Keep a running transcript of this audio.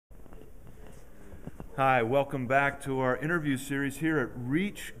Hi, welcome back to our interview series here at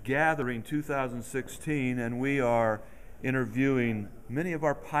Reach Gathering 2016, and we are interviewing many of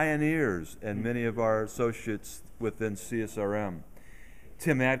our pioneers and many of our associates within CSRM.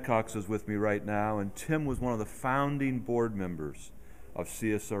 Tim Adcox is with me right now, and Tim was one of the founding board members of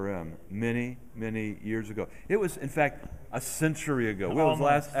CSRM many, many years ago. It was, in fact, a century ago. It was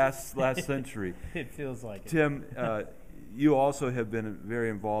last century. It feels like it. Tim, you also have been very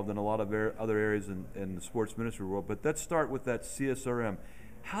involved in a lot of other areas in the sports ministry world, but let's start with that CSRM.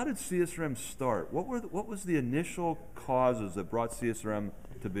 How did CSRM start? What was the initial causes that brought CSRM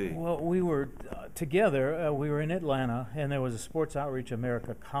to be? Well, we were together. We were in Atlanta, and there was a Sports Outreach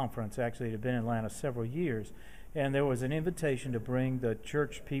America conference. Actually, it had been in Atlanta several years, and there was an invitation to bring the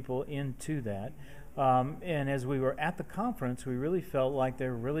church people into that. And as we were at the conference, we really felt like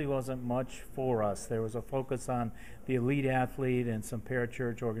there really wasn't much for us. There was a focus on the elite athlete and some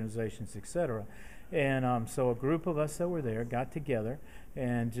parachurch organizations, etc. And so a group of us that were there got together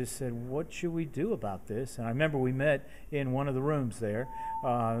and just said, what should we do about this? And I remember we met in one of the rooms there.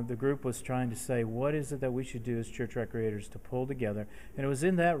 The group was trying to say, what is it that we should do as church recreators to pull together? And it was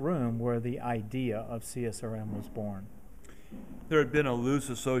in that room where the idea of CSRM was born. There had been a loose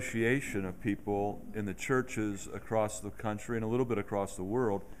association of people in the churches across the country and a little bit across the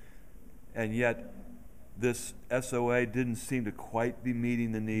world, and yet this SOA didn't seem to quite be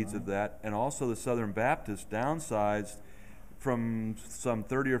meeting the needs of that. And also the Southern Baptists downsized from some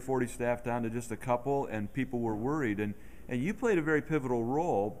 30 or 40 staff down to just a couple, and people were worried. And you played a very pivotal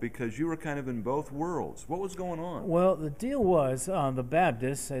role because you were kind of in both worlds. What was going on? Well, the deal was the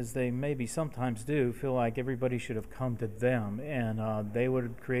Baptists, as they maybe sometimes do, feel like everybody should have come to them, and they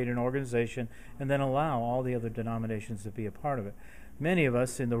would create an organization and then allow all the other denominations to be a part of it. Many of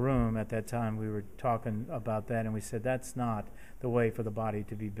us in the room at that time, we were talking about that, and we said that's not the way for the body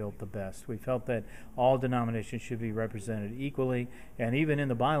to be built the best. We felt that all denominations should be represented equally, and even in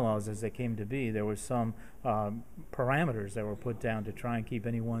the bylaws as they came to be, there were some parameters that were put down to try and keep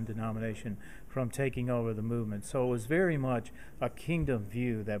any one denomination from taking over the movement. So it was very much a kingdom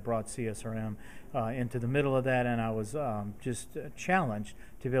view that brought CSRM into the middle of that, and I was just challenged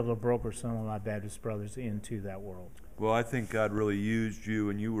to be able to broker some of my Baptist brothers into that world. Well, I think God really used you,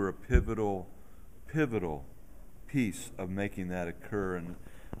 and you were a pivotal piece of making that occur. And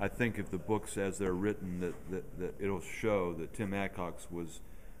I think if the books as they're written, that it'll show that Tim Adcox was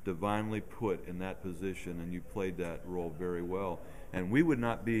divinely put in that position, and you played that role very well. And we would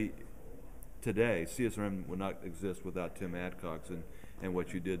not be today, CSRM would not exist without Tim Adcox and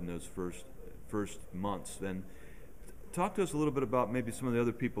what you did in those first months. And talk to us a little bit about maybe some of the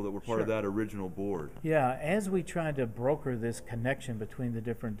other people that were part of that original board. Yeah, as we tried to broker this connection between the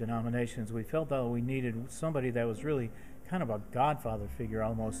different denominations, we felt that we needed somebody that was really kind of a godfather figure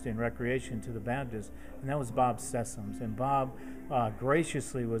almost in recreation to the Baptists, and that was Bob Sessoms. And Bob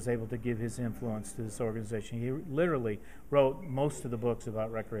graciously was able to give his influence to this organization. He literally wrote most of the books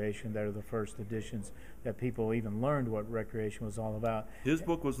about recreation that are the first editions that people even learned what recreation was all about. His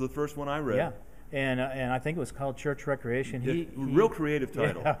book was the first one I read. Yeah. And I think it was called Church Recreation. Real creative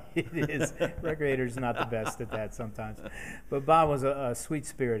title. Yeah, it is. Recreator's not the best at that sometimes. But Bob was a sweet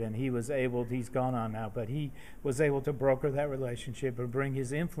spirit, and he was able, he's gone on now, but he was able to broker that relationship and bring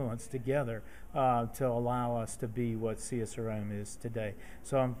his influence together to allow us to be what CSRM is today.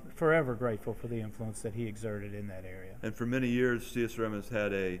 So I'm forever grateful for the influence that he exerted in that area. And for many years, CSRM has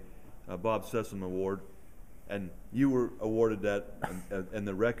had a Bob Sessom Award. And you were awarded that and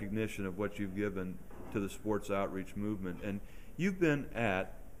the recognition of what you've given to the sports outreach movement. And you've been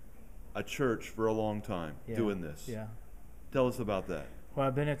at a church for a long time doing this. Yeah. Tell us about that. Well,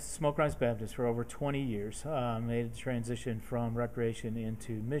 I've been at Smoke Rise Baptist for over 20 years. Made the transition from recreation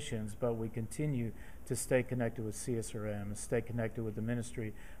into missions, but we continue to stay connected with CSRM and stay connected with the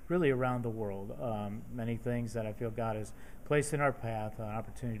ministry really around the world. Many things that I feel God has placed in our path, an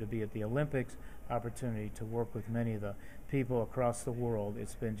opportunity to be at the Olympics, opportunity to work with many of the people across the world.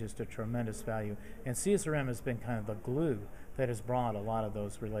 It's been just a tremendous value. And CSRM has been kind of the glue that has brought a lot of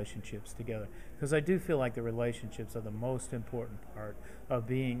those relationships together. Because I do feel like the relationships are the most important part of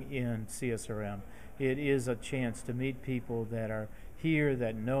being in CSRM. It is a chance to meet people that are here,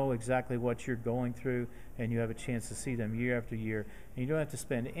 that know exactly what you're going through, and you have a chance to see them year after year. And you don't have to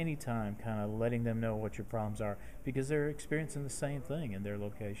spend any time kind of letting them know what your problems are, because they're experiencing the same thing in their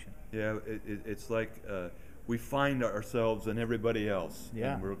location. Yeah, it's like we find ourselves in everybody else,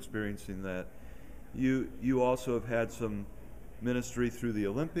 and we're experiencing that. You also have had some ministry through the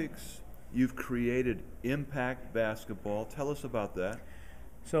Olympics. You've created Impact Basketball. Tell us about that.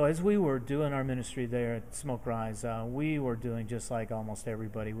 So as we were doing our ministry there at Smoke Rise, we were doing just like almost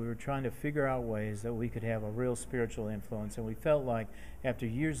everybody. We were trying to figure out ways that we could have a real spiritual influence, and we felt like after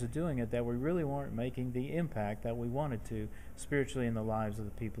years of doing it that we really weren't making the impact that we wanted to spiritually in the lives of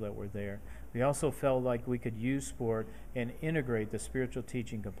the people that were there. We also felt like we could use sport and integrate the spiritual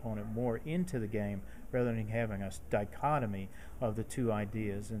teaching component more into the game rather than having a dichotomy of the two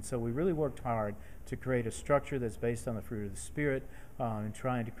ideas. And so we really worked hard to create a structure that's based on the fruit of the Spirit, and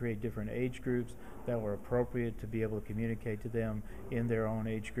trying to create different age groups that were appropriate to be able to communicate to them in their own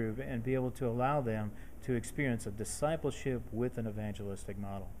age group and be able to allow them to experience a discipleship with an evangelistic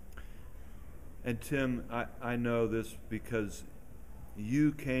model. And Tim, I know this because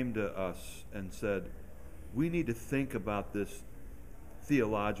you came to us and said, we need to think about this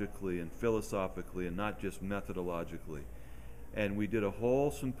theologically and philosophically and not just methodologically. And we did a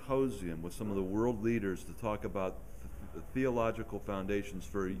whole symposium with some of the world leaders to talk about the theological foundations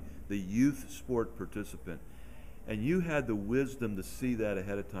for the youth sport participant. And you had the wisdom to see that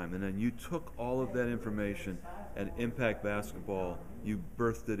ahead of time. And then you took all of that information and Impact Basketball, you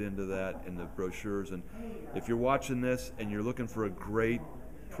birthed it into that in the brochures. And if you're watching this and you're looking for a great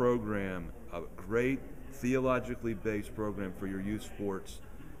program, a great theologically based program for your youth sports,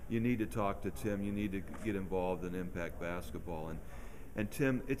 you need to talk to Tim. You need to get involved in Impact Basketball. And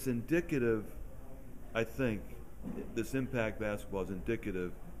Tim, it's indicative, I think, this Impact Basketball is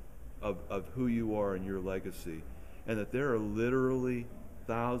indicative of who you are and your legacy, and that there are literally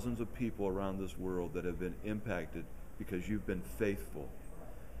thousands of people around this world that have been impacted because you've been faithful.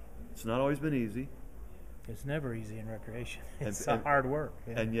 It's not always been easy. It's never easy in recreation. It's hard work.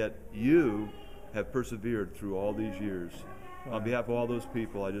 Yeah. And yet you have persevered through all these years. Wow. On behalf of all those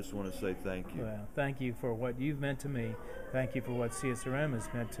people, I just want to say thank you. Well, thank you for what you've meant to me. Thank you for what CSRM has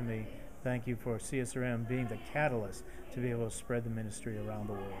meant to me. Thank you for CSRM being the catalyst to be able to spread the ministry around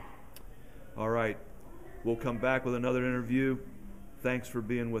the world. All right. We'll come back with another interview. Thanks for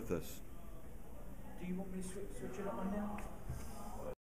being with us. Do you want me to switch it on now?